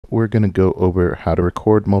we're going to go over how to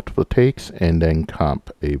record multiple takes and then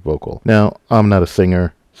comp a vocal. Now, I'm not a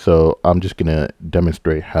singer, so I'm just going to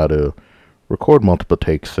demonstrate how to record multiple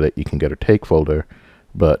takes so that you can get a take folder,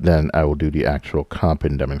 but then I will do the actual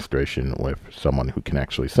comping demonstration with someone who can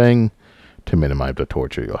actually sing to minimize the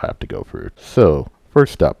torture you'll have to go through. So,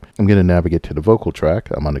 first up, I'm going to navigate to the vocal track.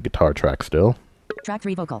 I'm on the guitar track still. Track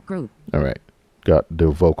 3 vocal, groove. Alright, got the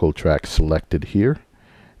vocal track selected here.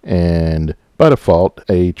 And by default,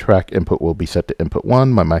 a track input will be set to input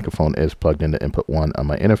 1. My microphone is plugged into input 1 on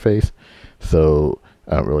my interface, so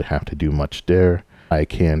I don't really have to do much there. I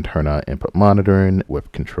can turn on input monitoring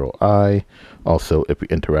with Control I. Also, if we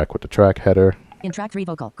interact with the track header. In track 3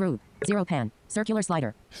 vocal, groove, 0 pan, circular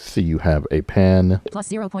slider. See you have a pan. Plus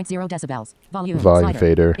 0.0 decibels. Volume slider,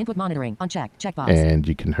 fader. Input monitoring, uncheck, checkbox. And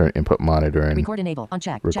you can turn input monitoring. Record enable,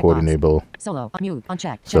 uncheck, record checkbox. enable. Solo, mute,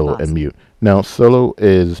 uncheck, Solo checkbox. and mute. Now, solo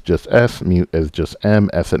is just S, mute is just M.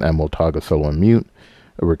 S and M will toggle solo and mute.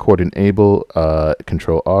 Record enable,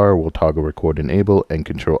 Control R will toggle record enable, and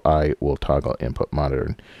Control I will toggle input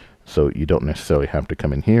monitoring. So you don't necessarily have to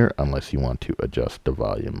come in here unless you want to adjust the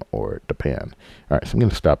volume or the pan. All right, so I'm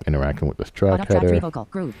going to stop interacting with this track header. Track vocal,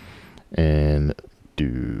 groove. And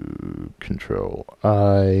do Control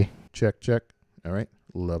I. Check, check. All right,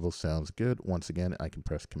 level sounds good. Once again, I can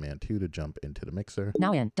press Command 2 to jump into the mixer.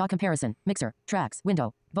 Now in dot comparison, mixer, tracks,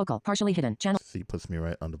 window, vocal, partially hidden, channel. See, puts me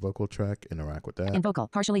right on the vocal track. Interact with that. In vocal,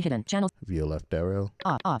 partially hidden, channels. Via left arrow.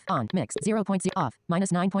 Off, on, mix, 0.0, off,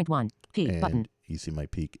 minus 9.1, P, And button. you see my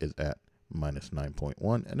peak is at minus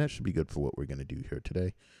 9.1, and that should be good for what we're going to do here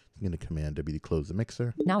today. I'm going to Command W to close the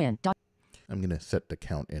mixer. Now in dot. I'm going to set the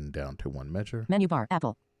count in down to 1 measure. Menu bar,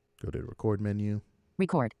 Apple. Go to the record menu.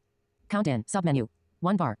 Record. Count in, submenu.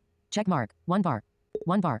 1 bar. Check mark. 1 bar.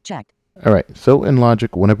 1 bar, checked. All right, so in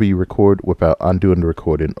Logic, whenever you record without undoing the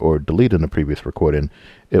recording or deleting the previous recording,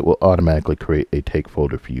 it will automatically create a take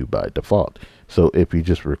folder for you by default. So if you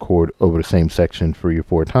just record over the same section 3 or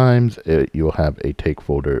 4 times, you'll have a take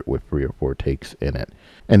folder with 3 or 4 takes in it.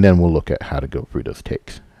 And then we'll look at how to go through those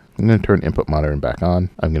takes. I'm going to turn input monitoring back on.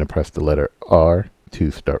 I'm going to press the letter R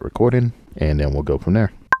to start recording, and then we'll go from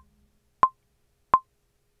there.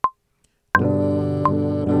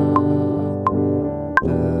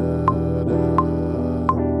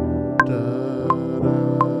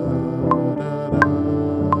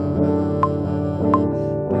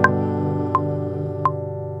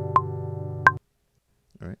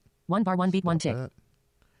 All right. 1 bar, 1 beat, 1 tick.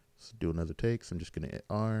 Let's do another take. So I'm just going to hit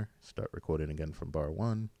R, start recording again from bar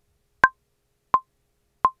 1.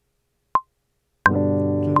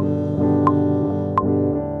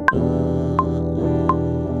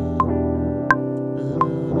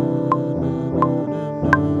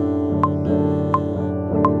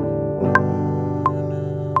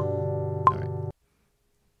 All right.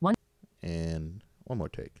 1. And one more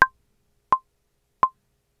take.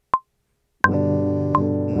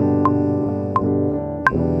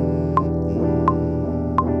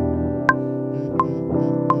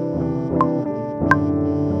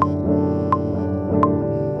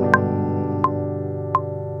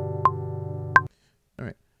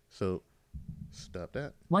 So stop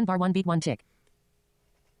that. 1 bar, 1 beat, 1 tick.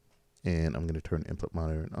 And I'm going to turn input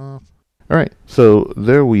monitoring off. All right, so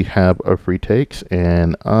there we have our free takes,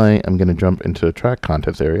 and I am going to jump into the track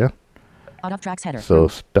contents area. Out of tracks header. So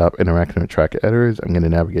stop interacting with track editors. I'm going to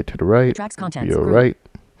navigate to the right. Tracks contents. Via Groove. right.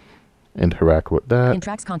 Interact with that. In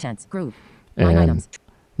tracks contents. Groove. And Line items.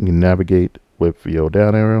 you can navigate with your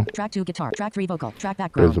down arrow. Track 2 guitar. Track 3 vocal. Track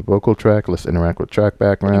background. There's a vocal track. Let's interact with track In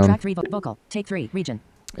background. track 3 vocal. Take 3 region.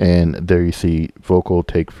 And there you see vocal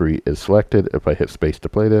take 3 is selected. If I hit space to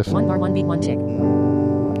play this. 1 bar, 1 beat, 1 tick.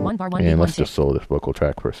 1 bar, 1 beat, 1 tick. And let's just solo this vocal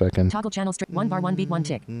track for a second. Toggle channel strip. 1 bar, 1 beat, 1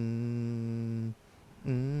 tick. 1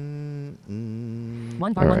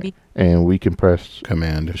 bar, 1 beat. And we can press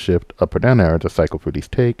Command Shift up or down arrow to cycle through these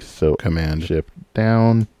takes. So Command Shift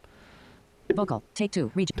down. Vocal. Take 2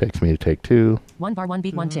 region. Takes me to take 2. 1 bar, 1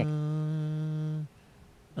 beat, 1 tick.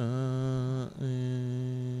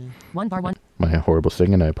 1 bar, 1. My horrible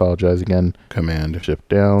singing, I apologize again. Command Shift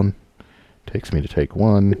down. Takes me to take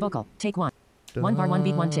 1. Vocal. Take 1. 1 bar, 1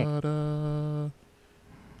 beat, 1 tick. 1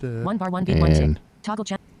 bar, 1 beat, 1 tick. Toggle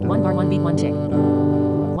channel. 1 bar, 1 beat, 1 tick.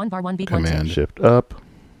 1 bar, 1 beat, 1 tick. Command Shift up.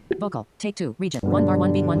 Vocal. Take 2 region. 1 bar,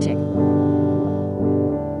 1 beat, 1 tick.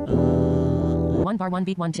 1 bar, 1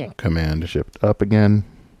 beat, 1 tick. Command Shift up again.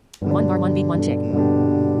 1 bar, 1 beat, 1 tick.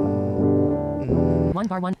 1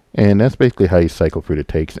 bar, 1. And that's basically how you cycle through the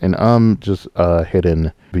takes. And I'm just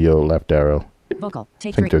hitting via left arrow. Vocal. I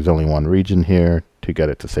Take think 3. there's only one region here to get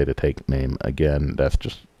it to say the take name again. That's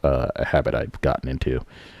just a habit I've gotten into.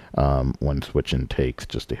 when switching takes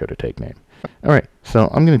just to hear the take name. Alright, so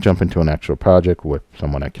I'm going to jump into an actual project with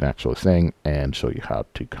someone I can actually sing and show you how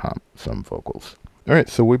to comp some vocals. Alright,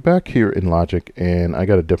 so we're back here in Logic, and I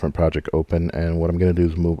got a different project open, and what I'm going to do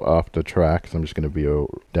is move off the track. So I'm just going to VO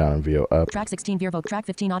down and VO up. Track 16 VO, track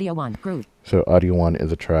 15 audio 1, groove. So audio 1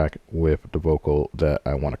 is a track with the vocal that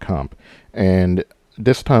I want to comp. And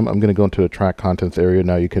this time I'm going to go into the track contents area.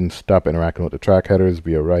 Now you can stop interacting with the track headers,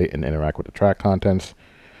 VO right, and interact with the track contents.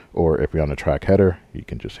 Or if you're on the track header, you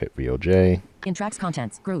can just hit VOJ. In tracks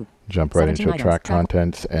contents, groove. Jump right into track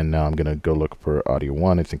contents, and now I'm going to go look for audio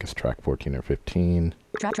 1. I think it's track 14 or 15.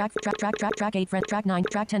 Track 8, fret, track 9,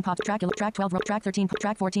 track 10, pop, track 11, track 12, track 13,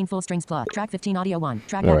 track 14, full strings plus, track 15, audio 1,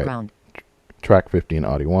 track background. Track 15,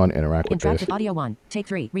 audio 1, interact with this. Audio 1, take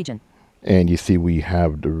 3, region. And you see we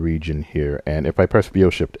have the region here, and if I press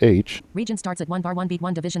VO Shift H, region starts at 1 bar 1 beat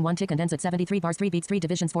 1 division 1 tick and ends at 73 bars 3 beats 3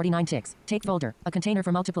 divisions 49 ticks. Take folder, a container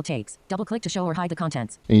for multiple takes. Double click to show or hide the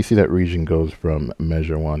contents. And you see that region goes from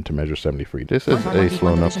measure 1 to measure 73. This is a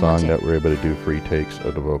slow enough song that we're able to do 3 takes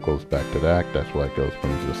of the vocals back to back. That's why it goes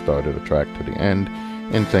from the start of the track to the end.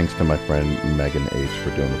 And thanks to my friend Megan H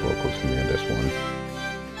for doing the vocals for me on this one.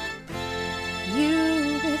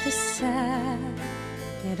 You with the sad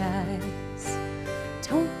eyes,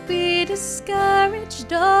 don't be discouraged,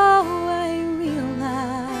 oh, I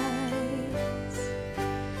realize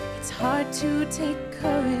it's hard to take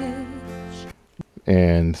courage.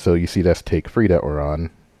 And so you see that's take 3 that we're on.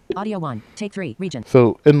 Audio 1, take 3, region.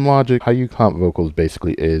 So in Logic, how you comp vocals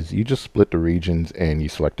basically is you just split the regions and you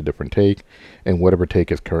select a different take, and whatever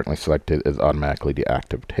take is currently selected is automatically the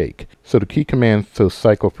active take. So the key commands to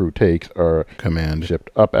cycle through takes are Command Shift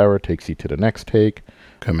Up arrow takes you to the next take,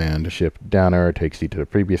 Command Shift Down arrow takes you to the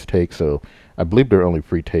previous take. So I believe there are only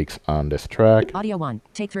 3 takes on this track. Audio 1,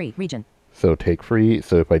 take 3, region. So take 3,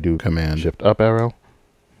 so if I do Command Shift Up arrow.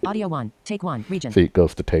 Audio 1, take 1, region. So it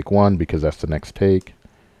goes to take 1 because that's the next take.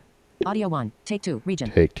 Audio 1, take 2, region.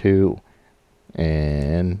 Take 2,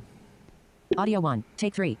 and audio 1,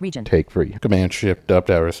 take 3, region. Take 3. Command Shift Up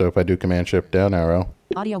arrow, so if I do Command Shift Down arrow.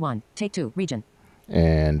 Audio 1, take 2, region.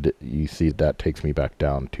 And you see that takes me back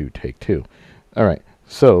down to take 2. Alright,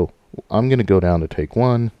 so I'm going to go down to take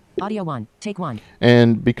 1. Audio 1, take 1.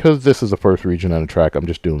 And because this is the first region on the track, I'm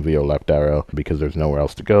just doing VO left arrow because there's nowhere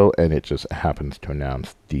else to go, and it just happens to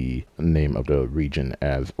announce the name of the region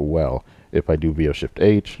as well. If I do VO Shift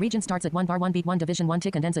H. Region starts at 1 bar 1 beat 1 division 1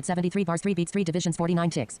 tick and ends at 73 bars 3 beats 3 divisions 49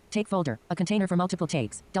 ticks. Take folder, a container for multiple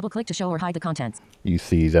takes. Double click to show or hide the contents. You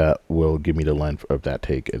see that will give me the length of that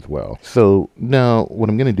take as well. So now what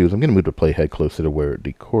I'm going to do is I'm going to move the playhead closer to where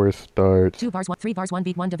the chorus starts. 2 bars 1, 3 bars 1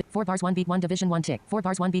 beat 1 4 bars 1 beat 1 division 1 tick. 4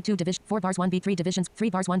 bars 1 beat 2 division 4 bars 1 beat 3 divisions 3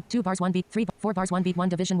 bars 1 2 bars 1 beat 3 4 bars 1 beat 1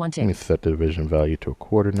 division 1 tick. Let me set the division value to a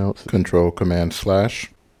quarter note. Control Command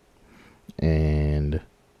 / and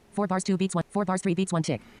 4 bars 2 beats 1 4 bars 3 beats 1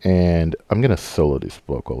 tick. And I'm going to solo these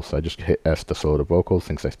vocals. So I just hit S to solo the vocals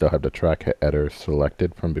since I still have the track header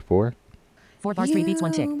selected from before. 4 bars 3 beats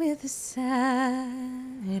 1 tick. With the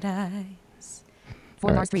sad eyes.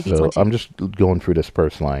 4 bars 3 beats 1 tick. I'm just going through this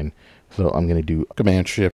first line. So I'm going to do Command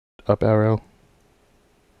Shift Up arrow.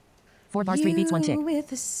 4 bars 3 beats 1 tick. With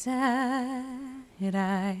the sad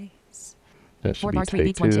eyes. That should 4 be bars 3 take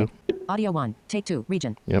beats 1 2. tick. Audio 1, take 2,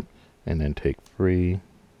 region. Yep. And then take 3.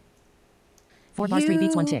 4 bars 3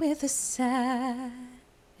 beats 1 tick. With the sad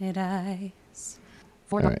eyes.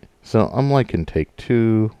 4 Alright, so I'm liking take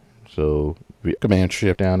 2. So Command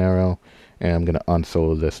Shift down arrow. And I'm going to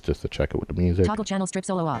unsolo this just to check it with the music. Toggle channel strip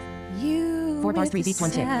solo off. 4 bars 3 beats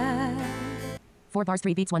 1 tick. 4 bars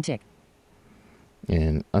 3 beats 1 tick.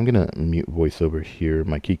 And I'm going to mute VoiceOver here.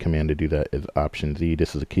 My key command to do that is Option Z.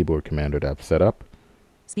 This is a keyboard commander that I've set up.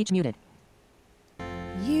 Speech muted.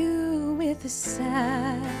 You with the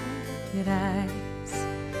sad eyes.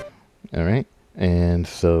 Alright, and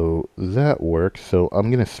so that works. So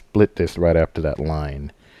I'm going to split this right after that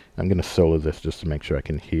line. I'm going to solo this just to make sure I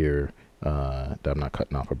can hear that I'm not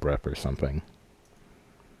cutting off a breath or something.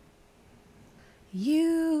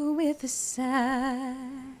 You with the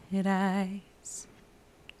sad eyes.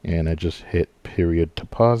 And I just hit period to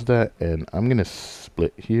pause that, and I'm going to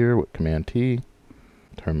split here with Command T.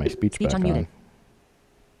 Turn my speech back unmuted.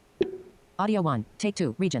 on. Audio 1, take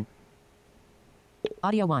 2, region.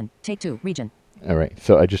 Audio 1, take 2, region. Alright,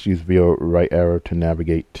 so I just used VO right arrow to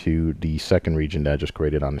navigate to the second region that I just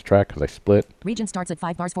created on this track because I split. Region starts at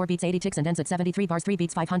 5 bars 4 beats 80 ticks and ends at 73 bars 3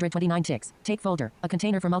 beats 529 ticks. Take folder, a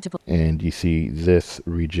container for multiple. And you see this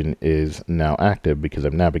region is now active because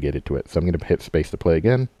I've navigated to it. So I'm going to hit space to play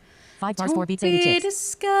again. 5 bars 4 beats 80 ticks. Don't be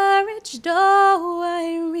discouraged, oh,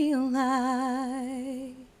 I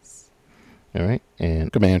realize All right,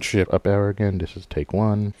 and Command Shift up arrow again. This is take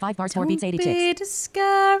 1. 5 bars, 4 Don't beats, 80 be ticks.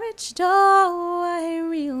 discouraged, oh, I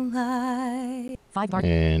realize. 5 bars.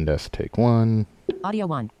 And that's take 1. Audio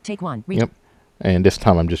 1. Take 1. Region. Yep. And this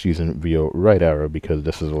time I'm just using VO right arrow because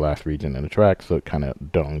this is the last region in the track, so it kind of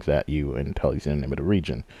dongs at you and tells you the name of the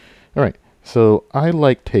region. All right, so I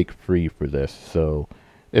like take 3 for this. So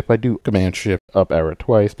if I do Command Shift up arrow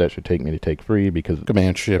twice, that should take me to take 3 because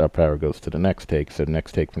Command Shift up arrow goes to the next take. So the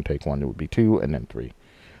next take from take 1 it would be 2 and then 3.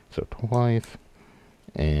 So twice.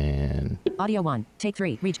 And Audio 1. Take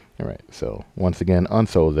 3. Region. all right, so once again,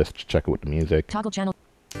 unsolo this to check it with the music. Toggle channel.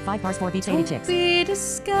 5 bars, 4 beats, 80 Don't ticks. be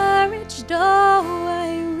discouraged, oh,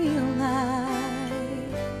 I realize.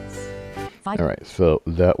 5. All right, so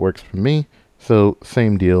that works for me. So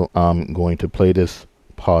same deal. I'm going to play this,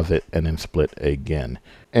 pause it, and then split again.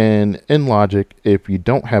 And in Logic, if you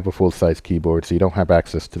don't have a full-size keyboard, so you don't have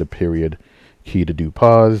access to the period key to do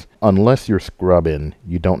pause, unless you're scrubbing,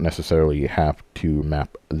 you don't necessarily have to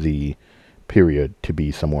map the period to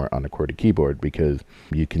be somewhere on the QWERTY keyboard, because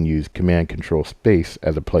you can use Command Control Space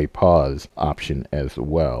as a play pause option as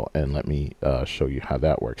well. And let me show you how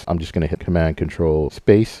that works. I'm just going to hit Command Control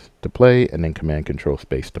Space to play and then Command Control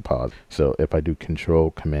Space to pause. So if I do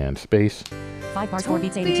Control Command Space, 5 bars, 4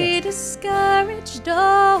 beats, 80 Don't be ticks. discouraged,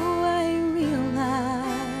 oh, I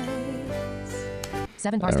realize.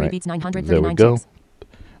 7 bars, all 3 right, beats, there 939 we go. ticks.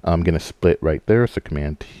 I'm going to split right there. So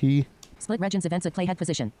Command T. Split regions events at playhead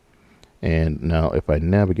position. And now if I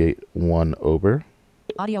navigate 1 over,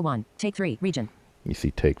 Audio 1. Take 3. Region. you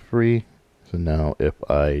see take 3. So now if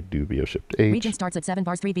I do VO Shift H, Region starts at 7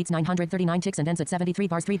 bars, 3 beats, 939 ticks and ends at 73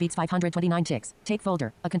 bars, 3 beats, 529 ticks. Take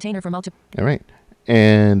folder. A container for multiple. all right.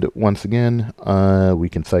 And once again, we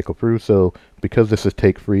can cycle through. So because this is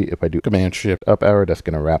take 3, if I do Command Shift up arrow, that's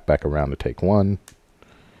going to wrap back around to take 1.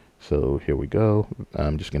 So here we go.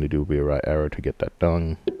 I'm just going to do VO right arrow to get that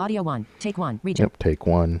done. Audio 1. Take 1. Region. Yep, take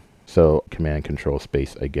 1. So Command Control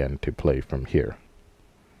Space again to play from here.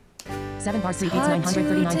 7 bars, 3 beats, Hard to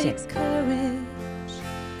 939 take ticks.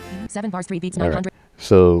 courage. 7 bars, 3 beats, All right. 900.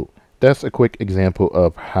 So that's a quick example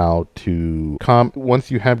of how to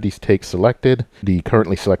once you have these takes selected, the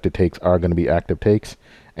currently selected takes are going to be active takes,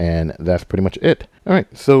 and that's pretty much it. All right,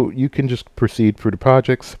 so you can just proceed through the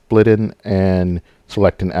project, split in and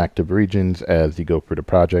select in active regions as you go through the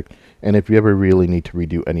project. And if you ever really need to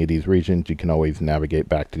redo any of these regions, you can always navigate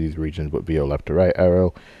back to these regions with VO left to right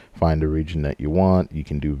arrow, find the region that you want. You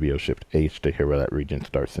can do VO Shift H to hear where that region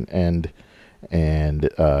starts and ends, and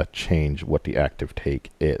change what the active take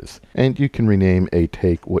is. And you can rename a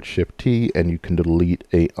take with Shift T, and you can delete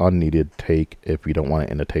a unneeded take if you don't want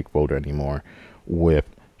it in the take folder anymore with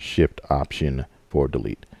Shift Option for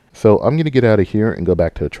delete. So I'm going to get out of here and go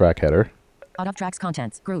back to the track header. Out of tracks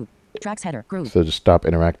contents. Group. Tracks header. Group. So just stop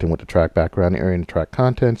interacting with the track background area and track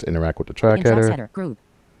contents, interact with the track In tracks header. header. Group.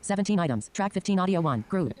 17 items. Track 15 audio 1.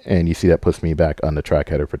 Group. And you see that puts me back on the track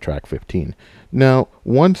header for track 15. Now,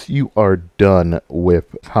 once you are done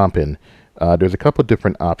with comping, there's a couple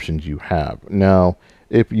different options you have. Now,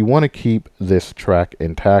 if you want to keep this track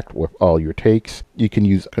intact with all your takes, you can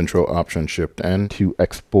use Control Option Shift N. to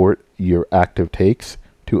export your active takes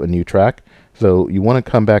to a new track. So you want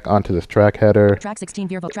to come back onto this track header, Track 16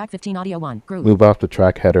 Virvo. Track 15 audio 1. Group. move off the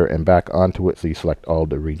track header and back onto it, so you select all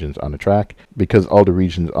the regions on the track. Because all the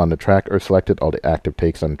regions on the track are selected, all the active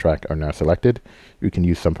takes on the track are now selected. You can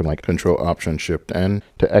use something like Control Option Shift N.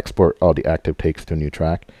 to export all the active takes to a new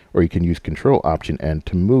track, or you can use Control Option N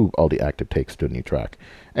to move all the active takes to a new track.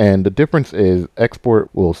 And the difference is export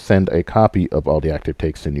will send a copy of all the active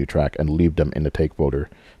takes to a new track and leave them in the take folder,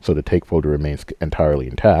 so the take folder remains entirely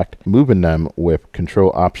intact. Moving them with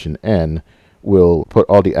Control Option N will put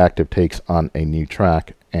all the active takes on a new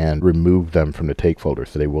track and remove them from the take folder,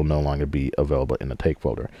 so they will no longer be available in the take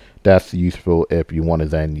folder. That's useful if you want to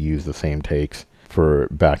then use the same takes for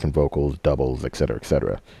backing vocals, doubles, etc.,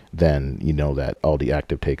 etc. Then you know that all the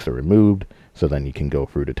active takes are removed, so then you can go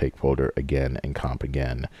through the take folder again and comp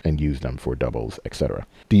again and use them for doubles, etc.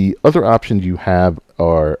 The other options you have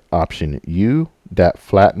are Option U, that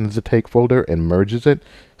flattens the take folder and merges it,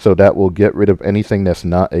 so that will get rid of anything that's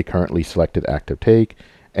not a currently selected active take,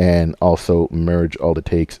 and also merge all the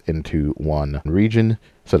takes into one region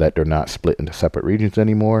so that they're not split into separate regions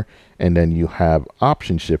anymore. And then you have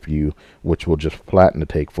Option Shift U, which will just flatten the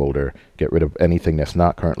take folder, get rid of anything that's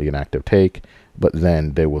not currently an active take, but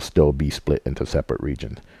then they will still be split into separate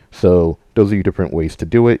regions. So those are your different ways to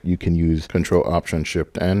do it. You can use Control Option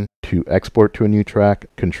Shift N. to export to a new track,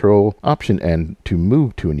 Control Option N to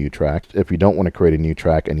move to a new track. If you don't want to create a new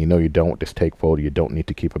track and you know you don't want this take folder, you don't need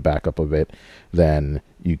to keep a backup of it, then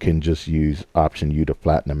you can just use Option U to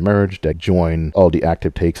flatten and merge that join all the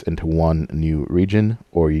active takes into one new region,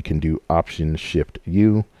 or you can do Option Shift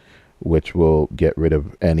U, which will get rid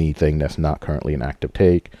of anything that's not currently an active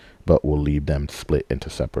take, but will leave them split into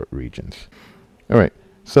separate regions. All right.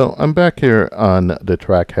 So I'm back here on the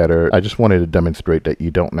track header. I just wanted to demonstrate that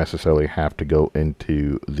you don't necessarily have to go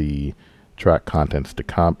into the track contents to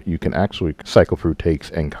comp. You can actually cycle through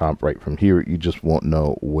takes and comp right from here. You just won't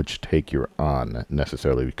know which take you're on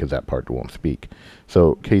necessarily because that part won't speak.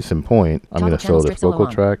 So case in point, I'm going to solo this vocal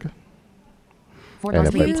track. And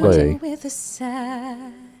if I play, with a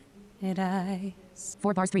sad eyes.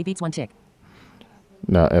 4 bars 3 beats 1 tick.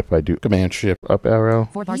 now if I do Command Shift up arrow,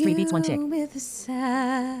 4 bars 3 beats 1 tick. With a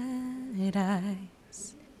sad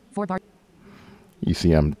eyes. 4 bars. you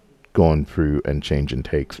see I'm going through and changing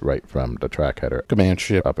takes right from the track header. Command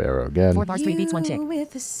Shift up arrow again. 4 bars 3 beats 1 tick.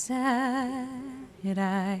 With a sad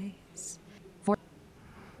eyes. 4.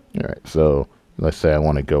 All right, so let's say I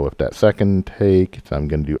want to go with that second take, so I'm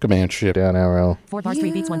going to do Command Shift down arrow. 4 bars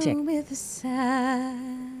 3 beats 1 tick. With a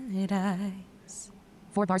sad eyes.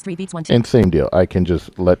 4 bars 3 beats 1 tick. And same deal, I can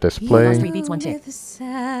just let this 4 bars play. 3 beats 1 tick. With a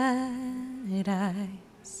sad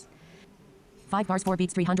eyes. 5 bars 4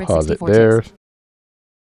 beats Pause it 364 there. ticks.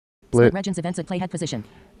 Split. Split regions events at playhead position.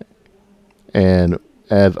 And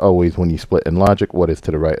as always, when you split in Logic, what is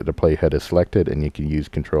to the right of the playhead is selected, and you can use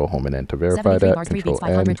Control Home and N to verify 73 that. bars 3 Control beats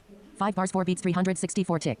 500. N, 5 bars 4 beats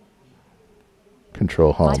 364 tick.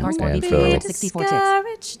 Control 5 Home, bars 4 and beats so 364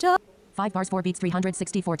 ticks. 5 bars 4 beats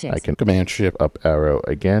 364 ticks. I can Command Shift up arrow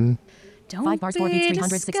again. Don't 5 bars 4 beats be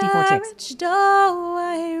 364 ticks. discouraged, oh,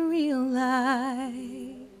 I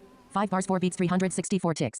realize. 5 bars 4 beats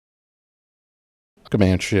 364 ticks.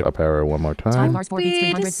 Command Shift up arrow one more 5 time. bars 4 beats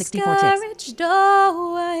 364 ticks. Discouraged,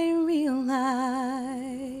 oh, I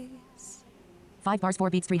realize. 5 bars 4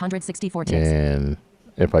 beats 364 ticks. And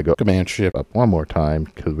if I go Command Shift up one more time,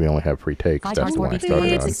 because we only have 3 takes, 5 that's bars the 4 one I beats started on.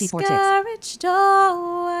 364 ticks. Discouraged,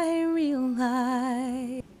 oh, I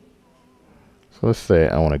realize. So let's say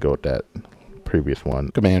I want to go with that previous one.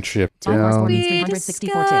 Command Shift 5 bars 4 down. beats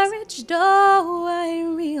 364 ticks. Discouraged, oh, I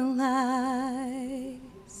realize.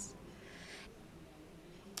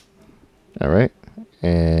 All right,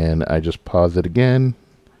 and I just pause it again.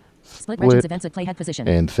 Split regions events at playhead position.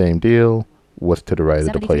 And same deal. What's to the right of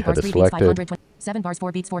the 73 playhead bars is 3 beats selected. 520. 7 bars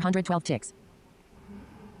 4 beats 412 ticks.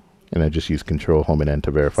 And I just use Control Home and N to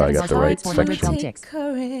verify I got the right section. ticks.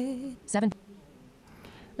 7.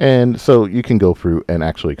 And so you can go through and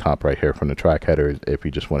actually comp right here from the track headers if you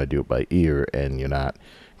just want to do it by ear and you're not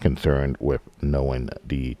concerned with knowing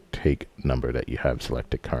the take number that you have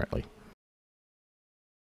selected currently.